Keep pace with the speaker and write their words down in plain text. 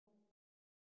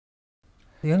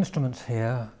The instruments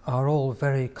here are all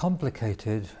very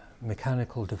complicated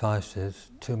mechanical devices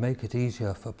to make it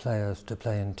easier for players to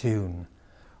play in tune.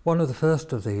 One of the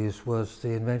first of these was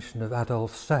the invention of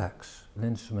Adolphe Sax, an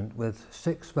instrument with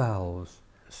 6 valves.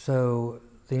 So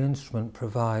the instrument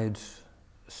provides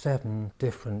 7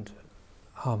 different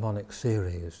harmonic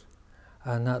series,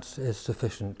 and that is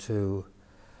sufficient to,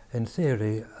 in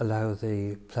theory, allow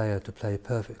the player to play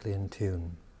perfectly in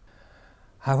tune.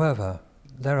 However,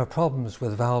 there are problems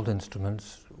with valved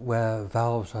instruments where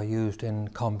valves are used in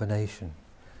combination.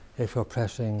 If you're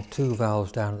pressing 2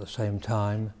 valves down at the same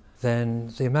time,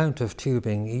 then the amount of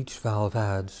tubing each valve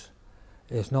adds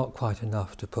is not quite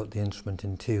enough to put the instrument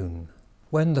in tune.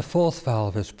 When the 4th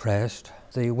valve is pressed,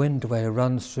 the windway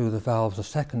runs through the valves a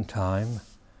second time,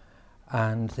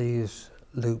 and these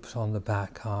loops on the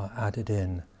back are added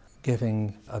in,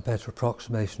 giving a better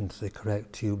approximation to the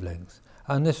correct tube length.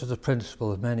 And this is the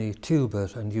principle of many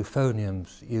tubas and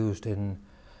euphoniums used in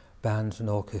bands and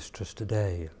orchestras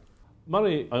today.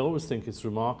 Murray, I always think it's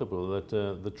remarkable that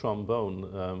the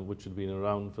trombone, which had been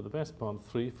around for the best part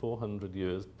of 300-400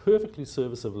 years, perfectly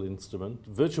serviceable instrument,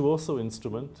 virtuoso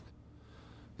instrument,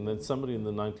 and then somebody in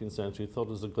the 19th century thought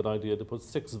it was a good idea to put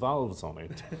 6 valves on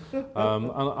it.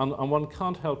 And one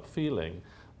can't help feeling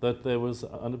that there was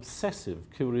an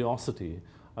obsessive curiosity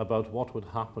about what would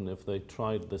happen if they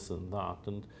tried this and that.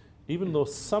 And even though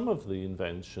some of the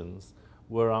inventions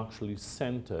were actually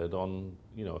centered on,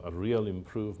 a real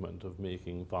improvement of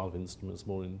making valve instruments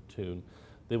more in tune,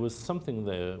 there was something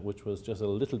there which was just a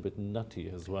little bit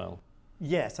nutty as well.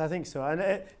 Yes, I think so.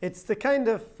 And it's the kind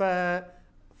of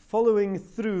following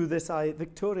through this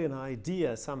Victorian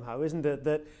idea somehow, isn't it,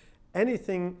 that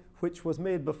anything which was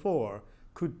made before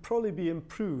could probably be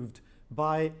improved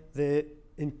by the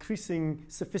increasing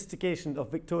sophistication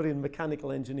of Victorian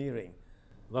mechanical engineering.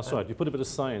 That's right. You put a bit of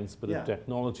science, a bit of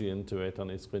technology into it, and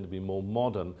it's going to be more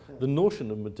modern. The notion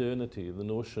of modernity, the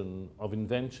notion of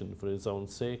invention for its own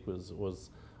sake was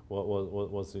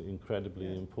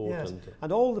incredibly important. Yes.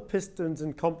 And all the pistons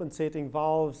and compensating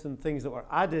valves and things that were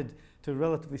added to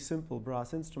relatively simple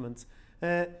brass instruments,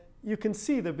 you can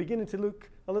see they're beginning to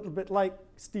look a little bit like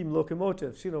steam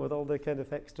locomotives, with all the kind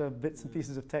of extra bits and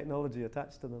pieces of technology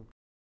attached to them.